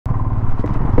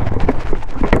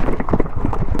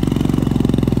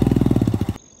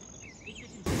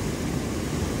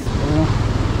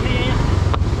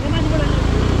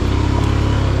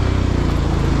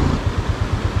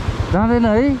जाँदैन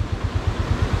है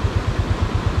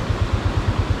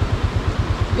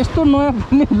यस्तो नयाँ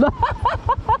पनि ल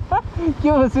के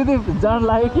हो सिधै जान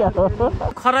लाग्यो क्या हो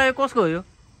खरायो कसको हो यो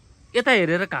यता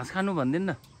हेरेर घाँस खानु भन्दिन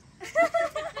न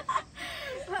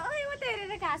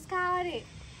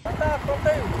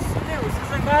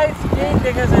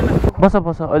बस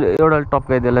बस अहिले एउटा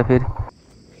टप्काइदिएला फेरि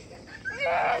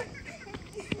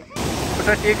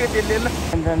एउटा टेकै त्यसले ल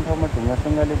जान ठाउँमा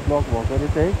ढुङ्गासँगले ब्लक भएको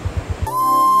रहेछ है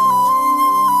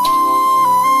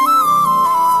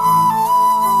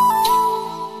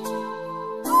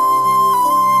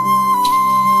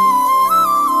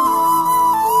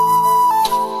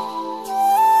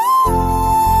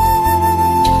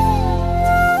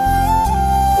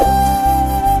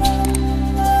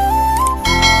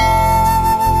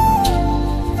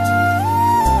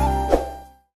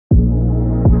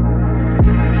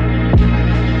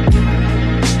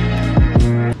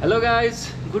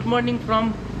गुड मर्निङ फ्रम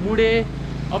मुडे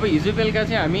अब हिजो बेलुका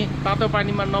चाहिँ हामी तातो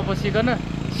पानीमा नबसिकन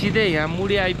सिधै यहाँ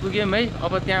मुडे आइपुग्यौँ है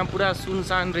अब त्यहाँ पुरा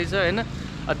सुनसान रहेछ हैन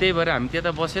त्यही भएर हामी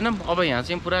त्यता बसेनौँ अब यहाँ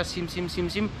चाहिँ पुरा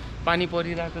सिमसिम पानी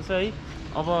परिरहेको छ है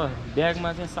अब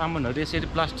ब्यागमा चाहिँ सामानहरू यसरी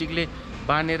प्लास्टिकले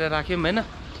बाँधेर राख्यौँ हैन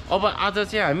अब आज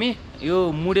चाहिँ हामी यो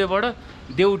मुडेबाट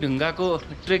देउढुङ्गाको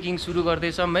ट्रेकिङ सुरु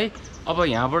गर्दैछौँ है अब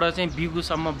यहाँबाट चाहिँ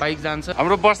बिगुसम्म बाइक जान्छ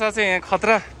हाम्रो वर्षा चाहिँ यहाँ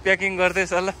खतरा प्याकिङ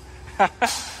गर्दैछ ल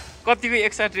कतिको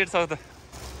एक्साइटेड छौ त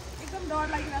एकदम डर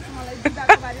लागिरहेछ मलाई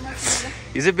जुत्ताको बारेमा सुनेर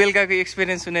हिजो बेलुकाको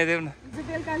एक्सपिरियन्स सुनाइदेऊ न हिजो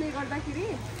बेलुकाले गर्दाखेरि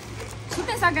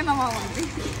सुत्नै सकेन म भन्दै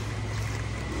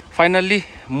फाइनल्ली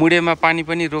मुडेमा पानी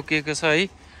पनि रोकिएको छ है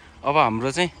अब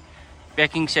हाम्रो चाहिँ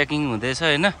प्याकिङ स्याकिङ हुँदैछ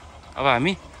हैन अब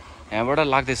हामी यहाँबाट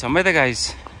लाग्दैछौँ है त गाइस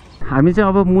हामी चाहिँ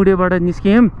अब मुडेबाट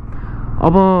निस्कियौँ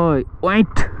अब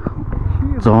वाइट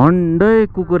झन्डै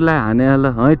कुकुरलाई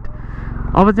हानेला हैट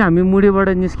अब चाहिँ हामी मुडेबाट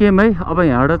निस्क्यौँ है अब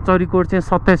यहाँबाट चरीकोट चाहिँ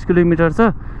 27 किलोमिटर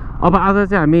छ अब आज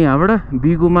चाहिँ हामी यहाँबाट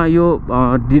बिगुमा यो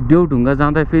देउढुङ्गा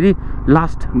जाँदाखेरि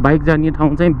लास्ट बाइक जाने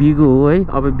ठाउँ चाहिँ बिगु हो है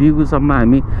अब बिगुसम्म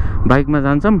हामी बाइकमा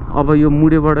जान्छौँ अब यो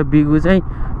मुडेबाट बिगु चाहिँ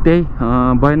त्यही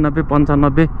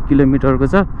 92-95 किलोमिटरको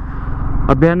छ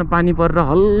अब बिहान पानी परेर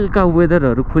हल्का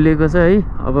वेदरहरू खुलेको छ है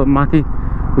अब माथि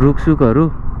रुखसुखहरू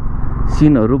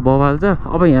सिनहरू बवाल्छ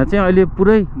अब यहाँ चाहिँ अहिले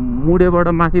पुरै मुडेबाट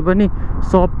माथि पनि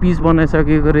सब पिच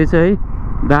बनाइसकेको रहेछ है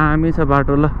दामी छ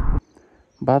बाटो ल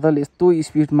बादल यस्तो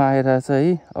स्पिडमा आइरहेछ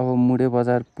है अब मुडे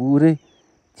बजार पुरै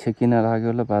छेकिन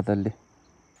लाग्यो ल बादलले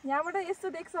यहाँबाट यस्तो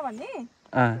देख्छ भने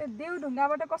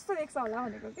देउढुङ्गाबाट कस्तो देख्छ होला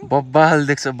भनेको के बब्बाल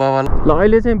देख्छ बब्बाल ल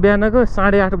अहिले चाहिँ बिहानको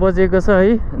 8:30 बजेको छ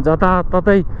है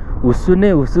जताततै हुस्सु नै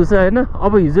हुस्सु छ हैन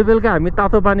अब हिजो बेलुका हामी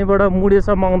तातो पानीबाट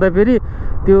मुडेसम्म आउँदाखेरि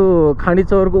त्यो खाँडी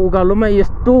चौरको उकालोमा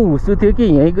यस्तो हुस्सु थियो कि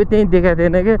यहीँको त्यहीँ देखाएको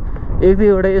थिएन क्या एक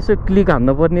दुईवटा यसो क्लिक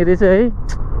हान्नु पर्ने रहेछ है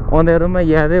अँध्यारोमा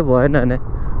यादै भएन भने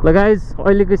ल गाइस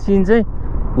अहिलेको सिन चाहिँ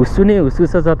हुस्सु नै हुस्सु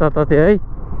छ जताततै है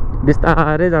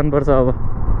बिस्तारै जानुपर्छ अब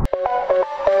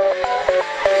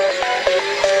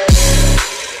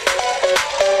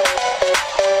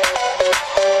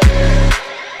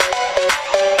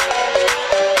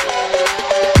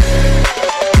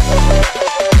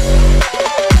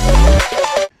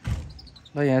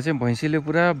ल यहाँ चाहिँ भैँसीले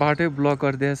पुरा बाटै ब्लक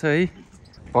गरिदिएछ है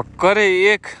भर्खरै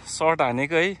एक सर्ट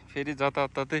हानेको है फेरि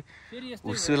जताततै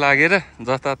हुस्सु लागेर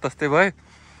जताततै भयो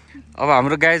अब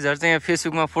हाम्रो गाइजहरू चाहिँ यहाँ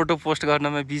फेसबुकमा फोटो पोस्ट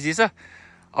गर्नमा बिजी छ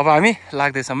अब हामी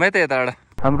लाग्दैछौँ है त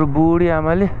यताबाट हाम्रो बुढी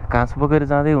आमाले घाँस बोकेर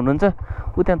जाँदै हुनुहुन्छ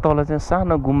ऊ त्यहाँ तल चाहिँ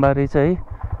सानो गुम्बा रहेछ है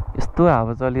यस्तो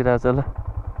हावा चलिरहेछ ल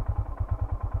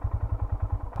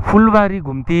फुलबारी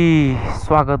घुम्ती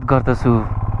स्वागत गर्दछु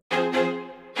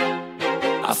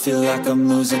I feel like I'm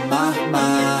losing my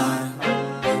mind.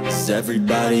 Is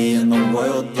everybody in the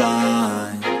world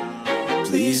blind?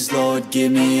 Please, Lord,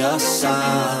 give me a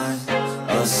sign,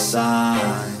 a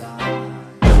sign.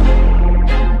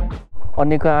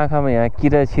 अनेको आँखामा यहाँ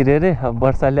किरा छिरेर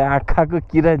वर्षाले आँखाको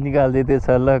किरा निकाल्दैछ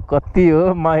ल कति हो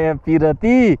माया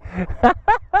पिरती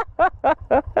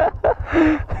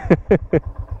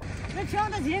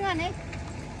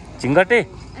झिङ्गटे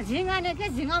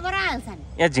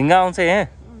यहाँ झिङ्गा आउँछ यहाँ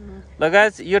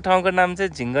लगायत यो ठाउँको नाम चाहिँ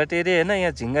झिङ्गटे रे होइन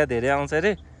यहाँ झिङ्गा धेरै आउँछ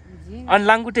अरे अनि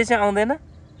लाङखुट्टे चाहिँ आउँदैन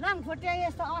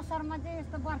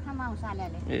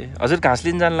ए हजुर घाँस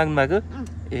लिन जानु लाग्नु भएको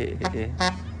ए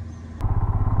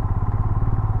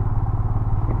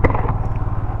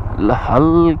ल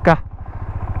हल्का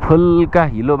फुल्का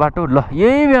हिलो बाटो ल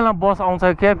यही बेला बस आउँछ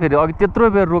क्या फेरि अघि त्यत्रो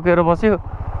बेर रोकेर बस्यो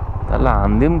ल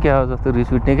हान्दिउँ क्या जस्तो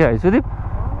रिस उठ्ने क्या सुदीप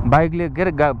बाइकले के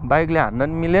अरे बाइकले हान्न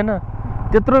नि मिलेन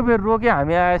त्यत्रो बेर रोक्यो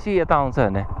हामी आएपछि यता आउँछ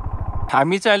भने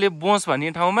हामी चाहिँ अहिले बोस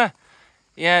भन्ने ठाउँमा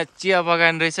यहाँ चिया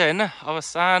बगान रहेछ होइन अब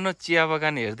सानो चिया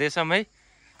बगान हेर्दैछौँ है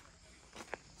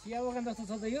चिया बगान जस्तो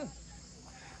छ त यो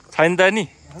छैन त नि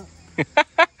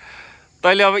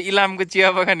तैँले अब इलामको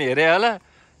चिया बगान हेरे होला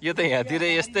यो त यहाँतिर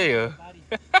यस्तै हो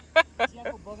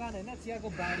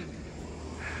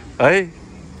है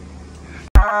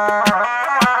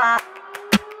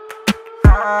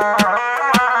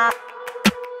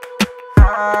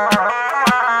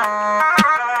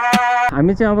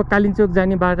हामी चाहिँ अब कालिम्चोक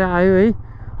जाने बाटो आयो है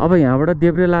अब यहाँबाट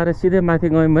देब्रे लाएर सिधै माथि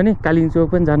गयौँ भने कालिम्चोक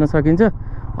पनि जान सकिन्छ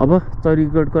अब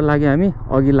चरीकोटको लागि हामी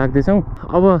अघि लाग्दैछौँ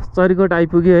अब चरीकोट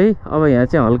आइपुग्यो है अब यहाँ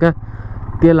चाहिँ हल्का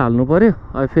तेल हाल्नु पर्यो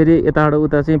अब फेरि यताबाट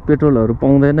उता चाहिँ पेट्रोलहरू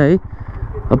पाउँदैन है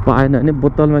अब पाएन भने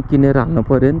बोतलमा किनेर हाल्नु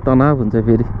पर्यो नि तनाव हुन्छ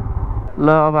फेरि ल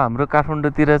अब हाम्रो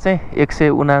काठमाडौँतिर चाहिँ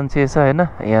 179 छ होइन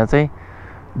यहाँ चाहिँ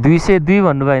 202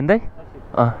 भन्नुभयो नि दाइ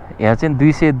यहाँ चाहिँ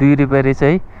 202 रुपियाँ रहेछ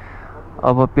है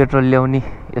अब पेट्रोल ल्याउने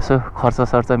यसो खर्च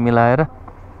सर्च मिलाएर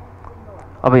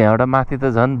अब यहाँबाट माथि त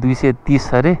झन्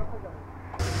 230 अरे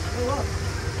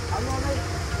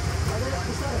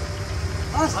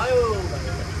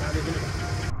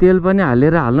तेल पनि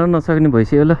हालेर हाल्न नसक्ने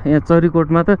भइसक्यो ल यहाँ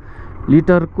चरीकोटमा त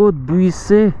लिटरको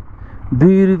 202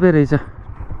 रुपियाँ रहेछ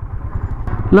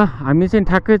ल हामी चाहिँ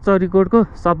ठ्याक्कै चरीकोटको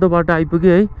सब्दो बाटो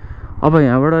आइपुग्यो है अब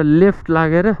यहाँबाट लेफ्ट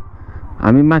लागेर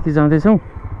हामी माथि जाँदैछौँ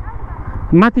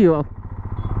माथि हो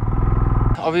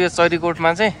अब यो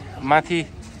चरीकोटमा चाहिँ माथि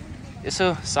यसो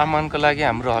सामानको लागि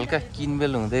हाम्रो हल्का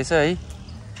किनबेल हुँदैछ है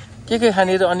के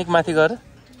खाने र अनिक माथि गएर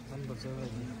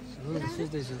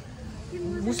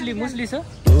मुस्ली छ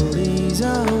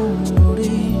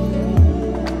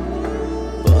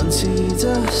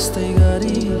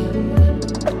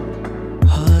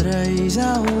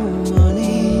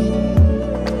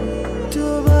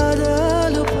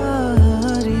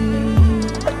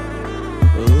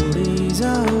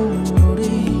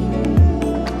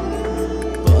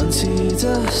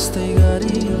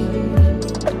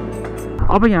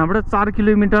अब यहाँबाट 4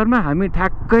 किलोमिटरमा हामी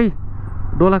ठ्याक्कै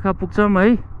दोलखा पुग्छौँ है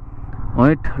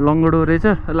हैट लङ्गडो रहेछ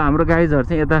ल हाम्रो गाइजहरू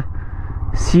चाहिँ यता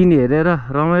सिन हेरेर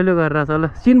रमाइलो गरिरहेछ ल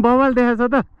सिन बवाल देखाएको छ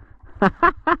त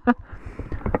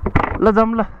ल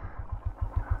जाऊँ ल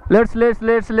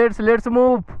लेट्स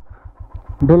मुभ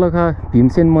दोलखा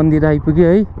भीमसेन मन्दिर आइपुग्यो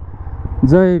है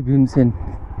जय भीमसेन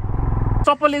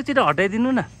चप्पल एकचोटि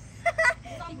हटाइदिनु न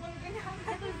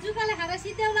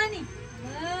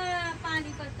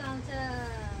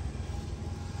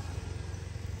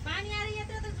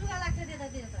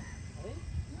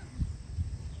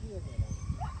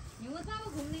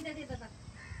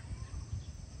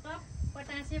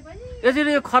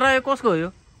यसरी यो खरायो कसको हो यो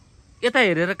यता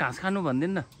हेरेर घाँस खानु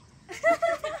भन्दिन न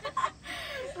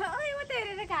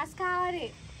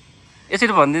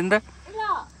यसरी भन्दिन त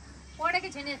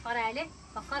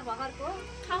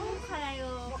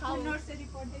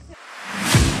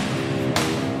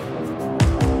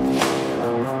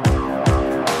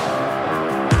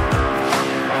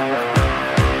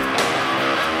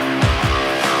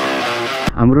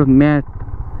हाम्रो म्याट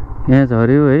यहाँ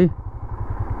झऱ्यो है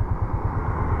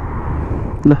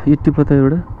ल यो टिप्पो त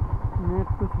एउटा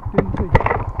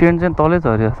टेन्ट चाहिँ तलै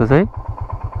झऱ्यो जस्तो छ है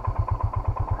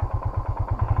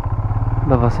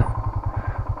ल बस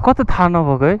कता थाहा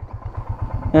नभएको है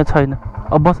यहाँ छैन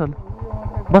अब बस ल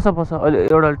बस अहिले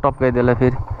एउटा टप्काइदिएला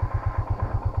फेरि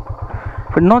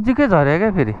नजिकै झऱ्यो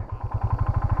क्या फेरि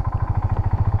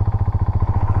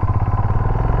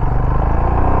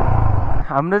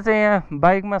हाम्रो चाहिँ यहाँ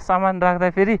बाइकमा सामान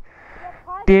राख्दाखेरि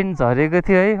टेन्ट झरेको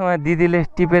थियो है उहाँ दिदीले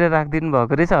टिपेर राखिदिनु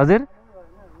भएको रहेछ हजुर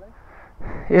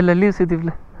ए ल लिउ सुदीप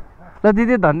ल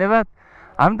दिदी धन्यवाद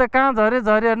हामी त कहाँ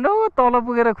झऱ्यो नो तल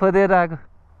पुगेर खोदेर आएको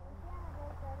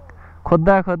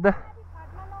खोज्दा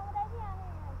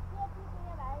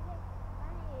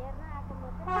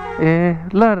ए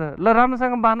ल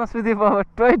राम्रोसँग बाँध्न सुदीप अब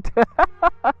टोइट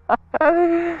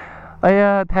अया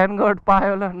थ्याङ्क गड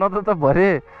पायो ल नत्र त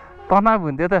भरे तनाव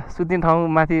हुन्थ्यो त सुत्ने ठाउँ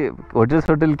माथि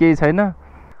होटल केही छैन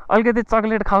अलिकति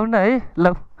चक्लेट खाऊ न है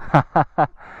ल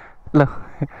ल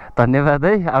धन्यवाद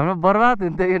है हाम्रो बर्बाद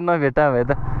हुन्थ्यो यो नभेटा भए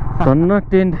त धन्न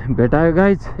टेन्ट भेटायो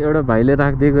गाइज एउटा भाइले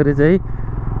राखिदिएको रहेछ है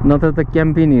नत्र त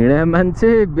क्याम्पिङ हिँडे मान्छे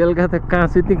बेलुका त कहाँ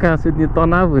सुत्ने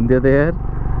तनाव हुन्थ्यो त यार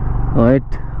हैट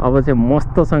अब चाहिँ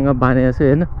मस्तसँग बाँधेको छु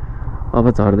होइन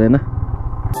अब झर्दैन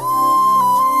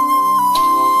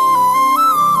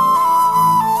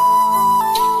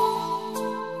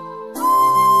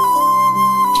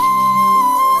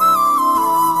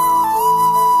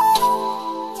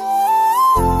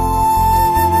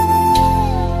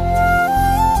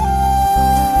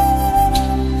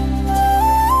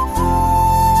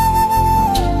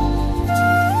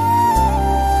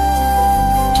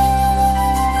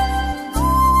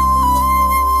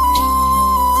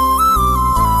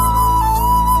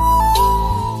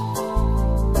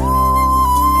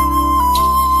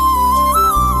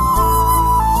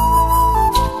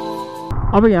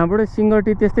अब यहाँबाट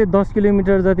सिंगटी त्यस्तै 10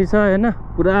 किलोमिटर जति छ हैन।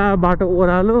 पुरा बाटो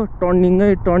ओह्रालो,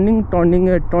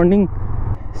 टर्निङ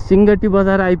सिंगटी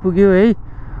बजार आइपुग्यो है।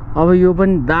 अब यो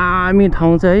पनि दामी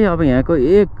ठाउँ छ है। अब यहाँको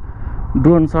एक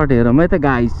ड्रोन शट हेरौँ है त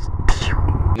गाइस।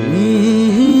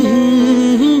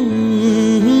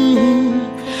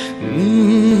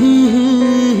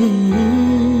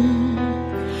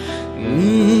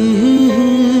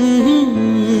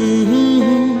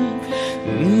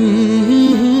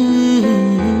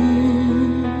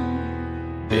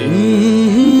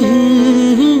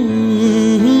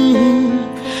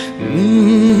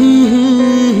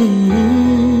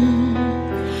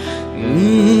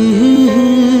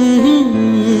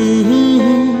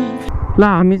 ल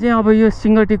हामी चाहिँ अब यो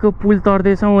सिंगटीको पुल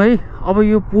तर्दैछौँ है। अब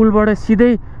यो पुलबाट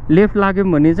सिधै लेफ्ट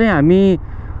लाग्यौँ भने चाहिँ हामी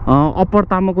अप्पर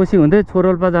तामाकोसी हुँदै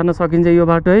छोरोल्पा जान सकिन्छ यो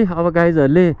बाटो है। अब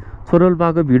गाइजहरूले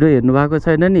छोरोल्पाको भिडियो हेर्नु भएको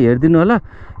छैन नि, हेरिदिनु होला।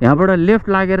 यहाँबाट लेफ्ट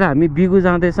लागेर हामी बिगु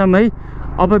जाँदैछौँ है।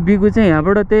 अब बिगु चाहिँ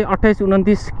यहाँबाट त्यही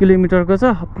 28-29 किलोमिटरको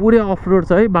छ। पुरै अफ रोड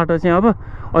छ है बाटो चाहिँ। अब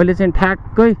अहिले चाहिँ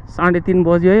ठ्याक्कै 3:30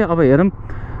 बज्यो है। अब हेरौँ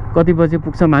कति बजे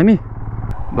पुग्छौँ हामी।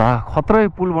 भा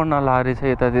खत्रै पुल बन्न लागेको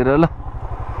रहेछ यतातिर। ल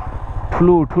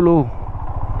ठुलो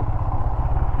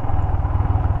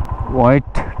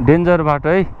वाइट डेन्जर बाटो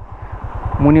है।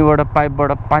 मुनिबाट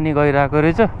पाइपबाट पानी गइरहेको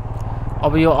रहेछ।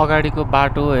 अब यो अगाडिको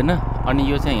बाटो होइन, अनि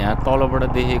यो चाहिँ यहाँ तलबाट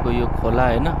देखेको यो खोला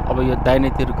होइन। अब यो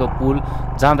दाहिनेतिरको पुल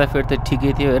जाँदाखेरि त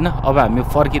ठिकै थियो होइन। अब हामी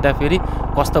फर्किँदा फेरि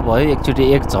कस्तो भयो एकचोटि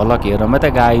एक झलक हेरौँ है त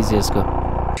गाइज यसको।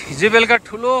 हिजो बेलुका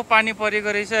ठुलो पानी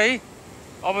परेको रहेछ है।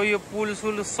 अब यो पुल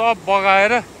सुल सब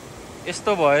बगाएर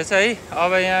यस्तो भएछ है।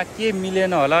 अब यहाँ के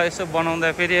मिलेन होला यसो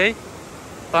बनाउँदा फेरि है,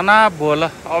 तनाव भयो होला।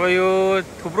 अब यो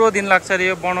थुप्रो दिन लाग्छ अरे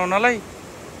यो बनाउनलाई।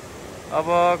 अब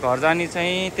घर जाने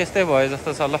चाहिँ त्यस्तै भयो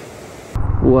जस्तो छ। ल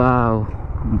वाउ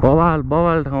बवाल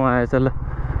ठाउँ आएछ। ल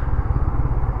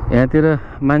यहाँतिर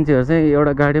मान्छेहरू चाहिँ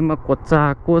एउटा गाडीमा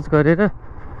कोच गरेर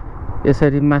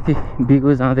यसरी माथि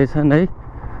बिगु जाँदैछन् है।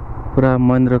 पुरा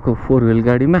महेन्द्रको 4 व्हिल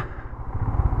गाडीमा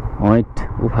हैट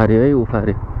उफार्यो है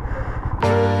उफार्यो।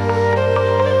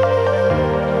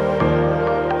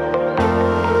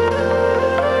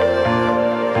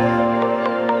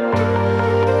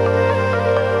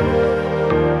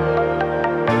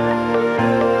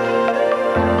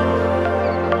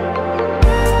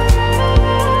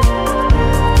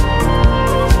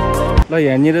 ल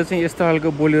यहाँनिर चाहिँ यस्तो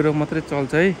खालको बोलेरो मात्रै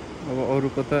चल्छ है। अब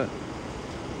अरूको त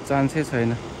चान्सै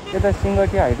छैन। यता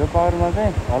सिंगटी हाइड्रो पावरमा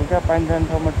चाहिँ हल्का पानी जाने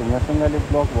ठाउँमा ढुङ्गासँगले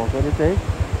ब्लक भएको रहेछ है।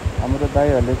 हाम्रो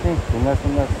दाइहरूले चाहिँ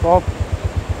ढुङ्गासँग सब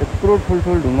यत्रो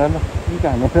ठुल्ठुल ढुङ्गा ल पिक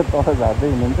हानेर तल झार्दै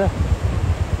हुनुहुन्छ।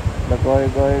 ल गयो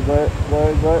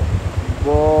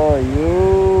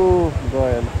ल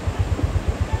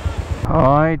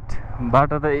हैट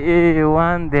बाटो त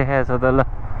A1 देखाएछ त। ल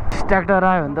ट्र्याक्टर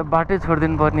आयो भने त बाटै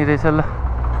छोडिदिनु पर्ने रहेछ। ल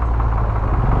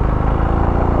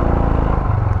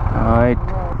हैट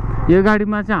यो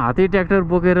गाडीमा चाहिँ हात्ती ट्र्याक्टर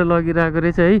बोकेर लगिरहेको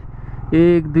रहेछ है।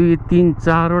 1 2 3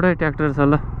 4वटा ट्र्याक्टर छ।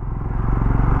 ल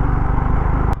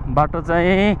बाटो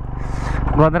चाहिँ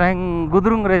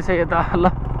गुद्रुङ रहेछ यता।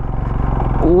 ल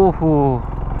ओहो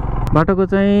बाटोको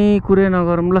चाहिँ कुरै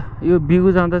नगरौँ। ल यो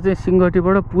बिगु जाँदा चाहिँ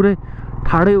सिंगटीबाट पुरै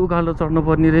ठाडै उकालो चढ्नु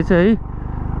पर्ने रहेछ है।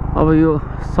 अब यो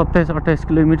 27-28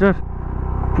 किलोमिटर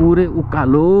पुरै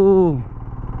उकालो,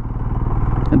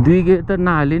 2 गेट त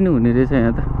नहाली नै हुने रहेछ।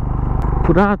 यहाँ त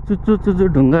पुरा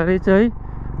चुच्चो ढुङ्गा रहेछ है।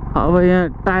 अब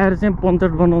यहाँ टायर चाहिँ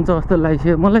पङ्चर बनाउँछ जस्तो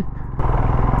लाग्यो मलाई।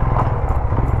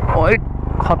 ओइ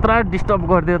खतरा डिस्टर्ब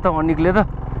गरिदियो त अनिकले त।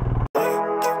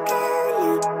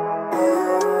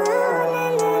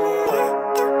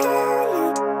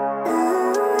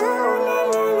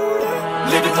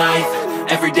 Living life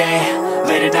every day,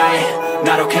 late at night,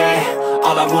 not okay.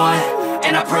 All I want,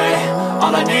 and I pray,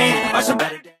 all I need are some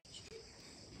better days.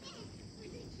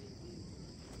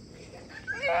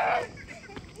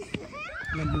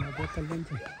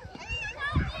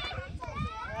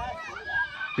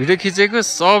 Video खिचेको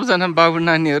सबजना बाबु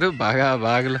नानीहरू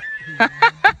भाग ल।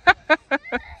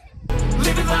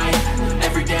 Living life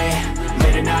every day,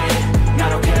 late at night,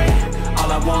 not okay.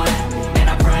 All I want, and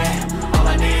I pray, all I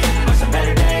need are some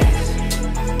better days.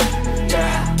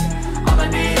 Yeah, all I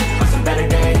need are some better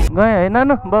days. गए है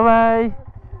नानु by.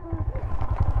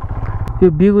 यो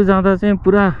बिगु जाँदा चाहिँ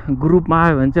पुरा ग्रुपमा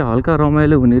आयो भने चाहिँ हल्का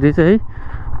रमाइलो हुने रहेछ है।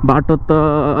 बाटो त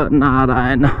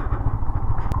नारायण।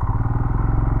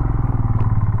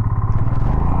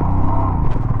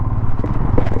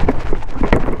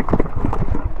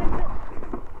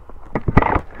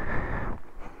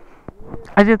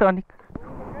 अझै त अनिक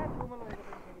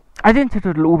अझै छिटो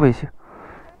ऊ भइसक्यो।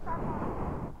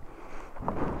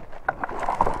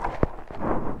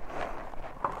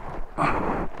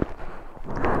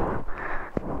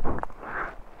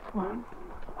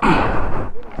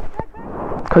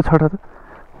 खै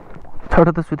छोड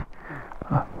त सुधि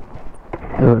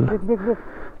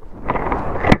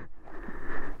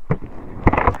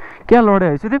क्या लड्यो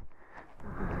है सुदीप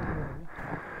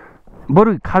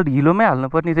बरु खाल हिलोमै हाल्नु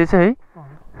पर्ने रहेछ है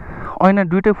ऐना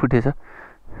दुइटै फुटेछ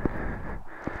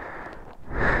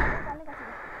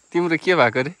तिम्रो के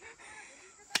भएको रे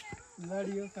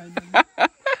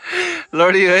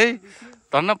लडियो है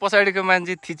धन्न पछाडिको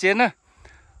मान्छे थिचेन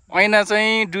ऐना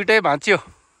चाहिँ दुइटै भाँच्यो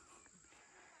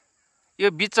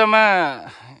यो बिचमा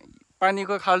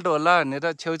पानीको खाल्टो होला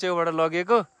भनेर छेउछेउबाट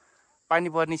लगेको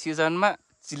पानी पर्ने सिजनमा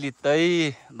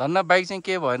चिलित्तै धन्न बाइक चाहिँ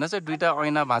के भएन चाहिँ दुइटा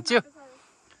ऐना भाँच्यो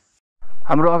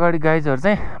हाम्रो अगाडि गाइजहरू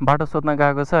चाहिँ बाटो सोध्न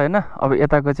गएको छ होइन अब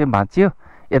यताको चाहिँ भाँच्यो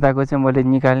यताको चाहिँ मैले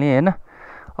निकाल्ने होइन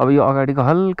अब यो अगाडिको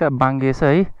हल्का बाङ्गेछ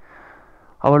है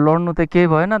अब लड्नु त केही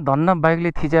भएन धन्न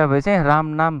बाइकले थिच्या भए चाहिँ राम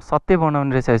नाम सत्य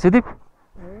बनाउने रहेछ है सुदीप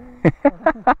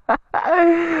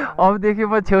अबदेखि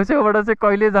म छेउछेउबाट चाहिँ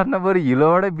कहिले जान्न बरु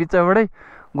हिलोबाटै बिचबाटै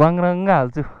ग्वाङरङ्ग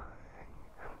हाल्छु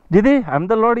दिदी हामी त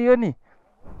लडियो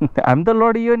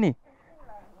नि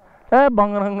ए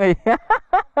बङरङ्गै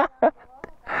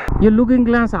यो लुकिङ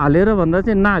ग्लास हालेर भन्दा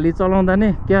चाहिँ नहाली चलाउँदा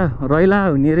नै क्या रैला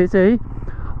हुने रहेछ है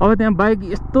अब त्यहाँ बाइक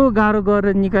यस्तो गाह्रो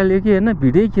गरेर निकाल्यो कि होइन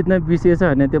भिडियो खिच्न बिर्सिएछ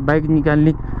भने त्यो बाइक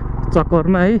निकाल्ने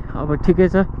चक्करमा है अब ठिकै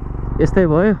छ यस्तै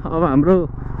भयो अब हाम्रो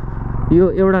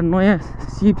यो एउटा नयाँ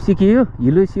सिप सिकियो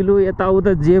हिलो सिलो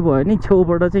यताउता जे भयो नि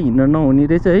छेउबाट चाहिँ हिँड्न नहुने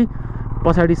रहेछ है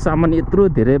पछाडि सामान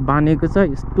यत्रो धेरै बाँधेको छ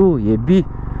यस्तो हेभी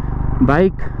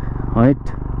बाइक हैट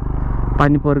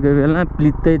पानी परेको बेला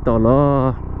प्लित्तै तल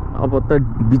अब त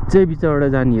बिचबाट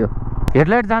जाने हो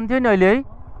हेडलाइट जान्थ्यो नि अहिले है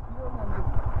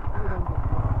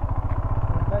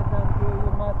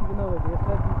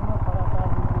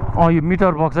यो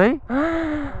मिटर बक्स है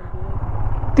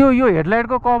त्यो यो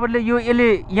हेडलाइटको कभरले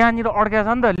यसले यहाँनिर अड्क्या छ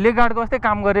नि त लेग गार्डको जस्तै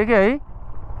काम गऱ्यो क्या है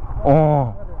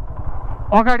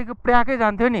अगाडिको प्र्याकै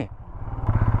जान्थ्यो नि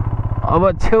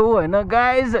अब छेउ होइन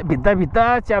गाइज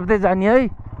भित्ता च्याप्दै जाने है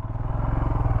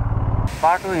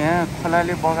बाटो यहाँ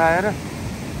खोलाले बगाएर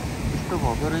यस्तो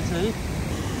भएको रहेछ है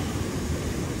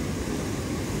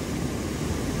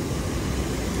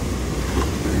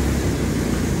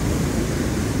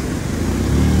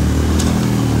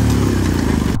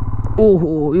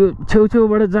ओहो यो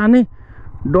छेउछेउबाट जाने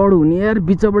डर हुने यार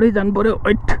बिचबाटै जानु पर्यो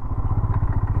ऐट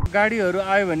गाडीहरू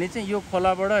आयो भने चाहिँ यो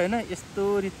खोलाबाट होइन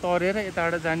यस्तोरी तरेर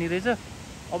यताबाट जाने रहेछ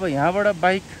अब यहाँबाट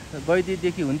बाइक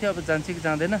गइदिएदेखि हुन्थ्यो अब जान्छ कि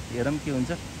जाँदैन हेरौँ के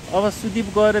हुन्छ अब सुदीप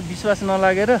गएर विश्वास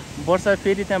नलागेर वर्षा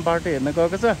फेरि त्यहाँ बाटो हेर्न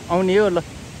गएको छ आउने हो ल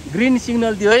ग्रिन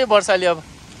सिग्नल दियो है वर्षाले अब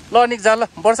ल निक जा ल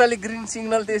वर्षाले ग्रिन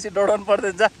सिग्नल दिएपछि डराउनु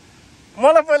पर्दैन जा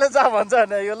मलाई पहिला जा भन्छ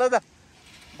होइन यो ल त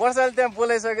वर्षाले त्यहाँ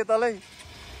बोलाइसक्यो तलै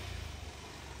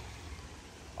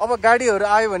अब गाडीहरू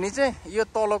आयो भने चाहिँ यो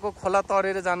तलको खोला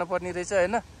तरेर जानुपर्ने रहेछ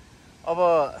होइन अब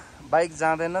बाइक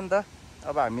जाँदैन नि त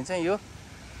अब हामी चाहिँ यो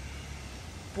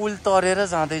पुल तरेर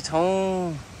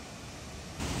जाँदैछौँ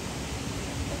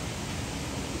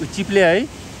चिप्ले है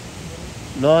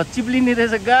ल चिप्लिने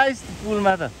रहेछ गाइस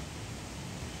पुलमा त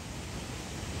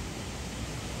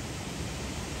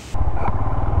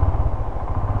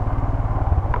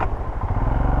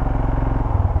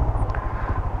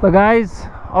गाइस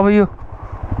अब यो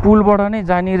पुलबाट नै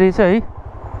जाने रहेछ है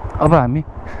अब हामी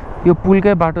यो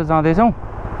पुलकै बाटो जाँदैछौँ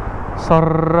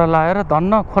सर्र लाएर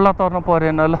धन्न खोला तर्न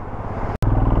परेन ल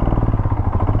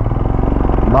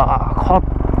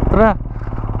खतरा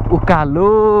उकालो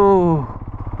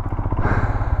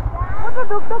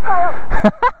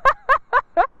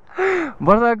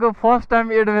वर्षाको फर्स्ट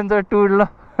टाइम एडभेन्चर टुर ल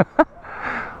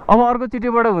अब अर्को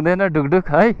चिटीबाट हुँदैन ढुकढुक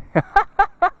है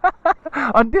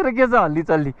अनि तेरो के छ हल्ली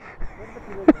चल्ली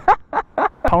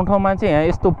ठाउँमा चाहिँ यहाँ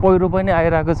यस्तो पहिरो पनि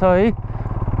आइरहेको छ है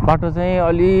बाटो चाहिँ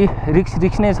अलि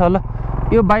रिक्स नै छ ल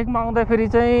यो बाइकमा आउँदाखेरि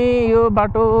चाहिँ यो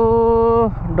बाटो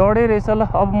डढै रहेछ ल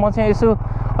अब म चाहिँ यसो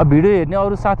भिडियो हेर्ने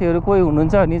अरू साथीहरू कोही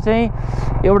हुनुहुन्छ भने चाहिँ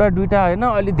एउटा दुइटा होइन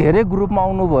अलि धेरै ग्रुपमा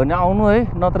आउनु भयो भने आउनु है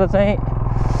नत्र चाहिँ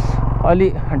अलि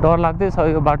डर लाग्दै छ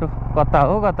यो बाटो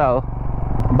कता हो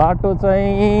बाटो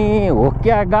चाहिँ हो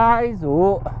क्या गाइज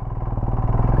हो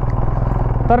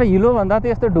तर हिलो भन्दा त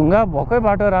यस्तो ढुङ्गा भएकै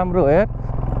बाटो राम्रो हो यार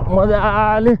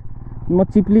मजाले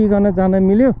नचिप्लिकन जान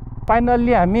मिल्यो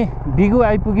फाइनल्ली हामी बिगु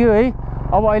आइपुग्यो है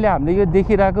अब अहिले हामीले यो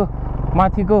देखिरहेको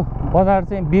माथिको बजार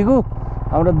चाहिँ बिगु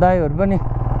हाम्रो दाइहरू पनि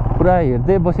पुरा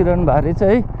हेर्दै बसिरहनु भएको रहेछ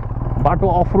है बाटो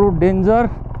अफ रोड डेन्जर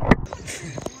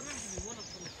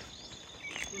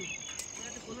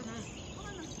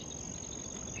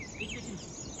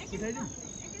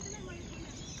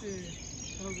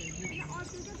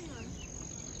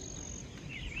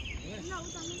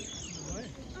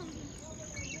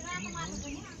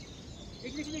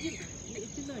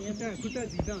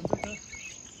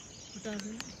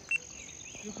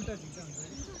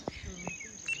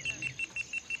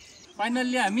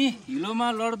फाइनल्ली हामी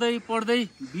हिलोमा लड्दै पढ्दै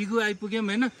बिगु आइपुग्यौँ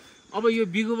होइन। अब यो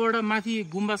बिगुबाट माथि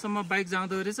गुम्बासम्म बाइक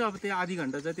जाँदो रहेछ। अब त्यहाँ आधी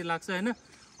घन्टा जति लाग्छ होइन।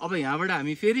 अब यहाँबाट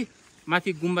हामी फेरि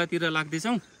माथि गुम्बातिर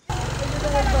लाग्दैछौँ।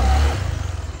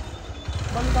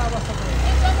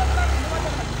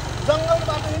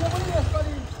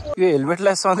 यो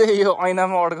हेलमेटलाई सधैँ यो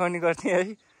ऐनामा अड्काउने गर्ने है।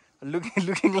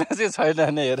 लुकिङ ग्लास चाहिँ छैन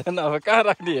भने हेर न, अब कहाँ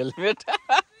राख्ने हेलमेट।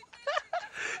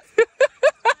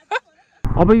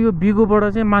 अब यो बिगुबाट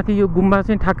चाहिँ माथि यो गुम्बा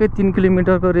चाहिँ ठ्याक्कै 3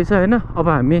 किलोमिटरको रहेछ होइन। अब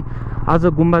हामी आज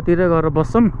गुम्बातिर गएर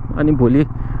बस्छौँ अनि भोलि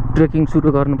ट्रेकिङ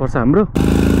सुरु गर्नुपर्छ हाम्रो।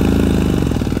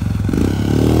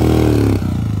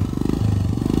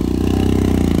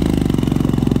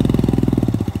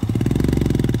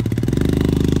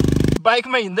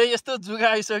 बाइकमा हिँड्दै यस्तो जुगा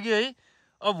आइसक्यो है।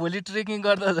 अब भोलि ट्रेकिङ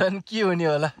गर्दा झन् के हुने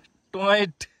होला,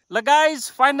 टोमाइट। ल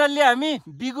गाइस, फाइनल्ली हामी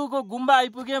बिगुको गुम्बा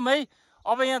आइपुग्यौँ है।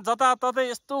 अब यहाँ जताततै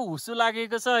यस्तो हुसु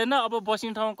लागेको छ होइन। अब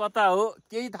बस्ने ठाउँ कता हो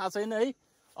केही थाहा छैन है।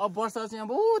 अब वर्षा चाहिँ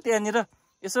अब त्यहाँनिर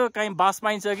यसो कहीँ बास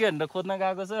पाइन्छ कि भनेर खोज्न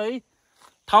गएको छ है।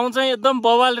 ठाउँ चाहिँ एकदम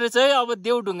बवाल रहेछ है। अब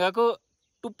देउढुङ्गाको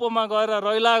टुप्पोमा गएर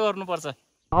रैला गर्नुपर्छ।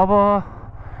 अब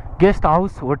guest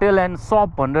house hotel and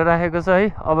shop भनेर राखेको छ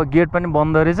है। अब गेट पनि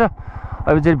बन्द रहेछ।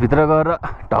 अब चाहिँ भित्र गएर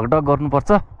ढकढक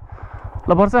गर्नुपर्छ।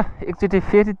 ल पर्छ एकचोटि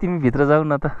फेरि तिमी भित्र जाऊ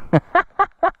न त।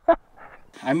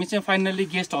 हामी चाहिँ फाइनल्ली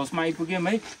गेस्ट हाउसमा आइपुग्यौँ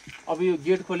है। अब यो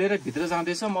गेट खोलेर भित्र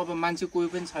जाँदैछौँ। अब मान्छे कोही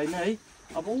पनि छैन है।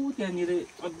 अब त्यहाँनिर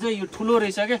अझै यो ठुलो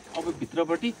रहेछ क्या। अब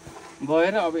भित्रपट्टि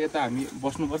गएर अब यता हामी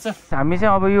बस्नुपर्छ। हामी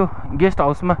चाहिँ अब यो गेस्ट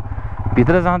हाउसमा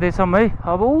भित्र जाँदैछौँ है।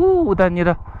 अब उतानिर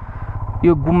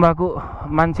यो गुम्बाको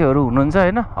मान्छेहरू हुनुहुन्छ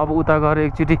होइन। अब उता गएर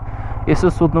एकचोटि यसो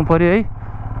सोध्नु पऱ्यो है।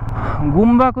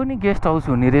 गुम्बाको नि गेस्ट हाउस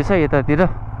हुने रहेछ यतातिर।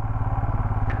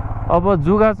 अब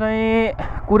जुगा चाहिँ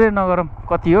कुरै नगरौँ,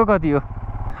 कति हो कति हो।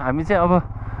 हामी चाहिँ अब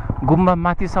गुम्बा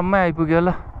माथिसम्म आइपुग्यो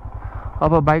ल।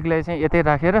 अब बाइकलाई चाहिँ यतै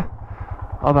राखेर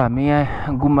अब हामी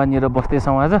यहाँ गुम्बानिर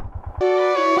बस्दैछौँ आज।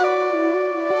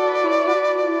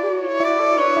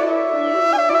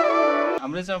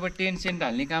 हाम्रो चाहिँ अब टेन्ट सेन्ट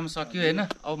हाल्ने काम सक्यो होइन।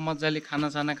 अब मजाले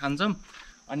खानासाना खान्छौँ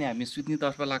अनि हामी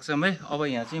सुत्नेतर्फ लाग्छौँ है। अब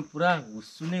यहाँ चाहिँ पुरा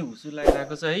हुस्सु नै हुस्सु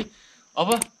लागिरहेको छ है।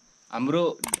 अब हाम्रो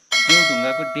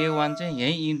देउढुङ्गाको डे 1 चाहिँ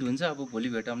यहीँ इन्ड हुन्छ। अब भोलि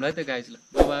भेटौँला है त गाइज। ल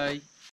बाई बाई।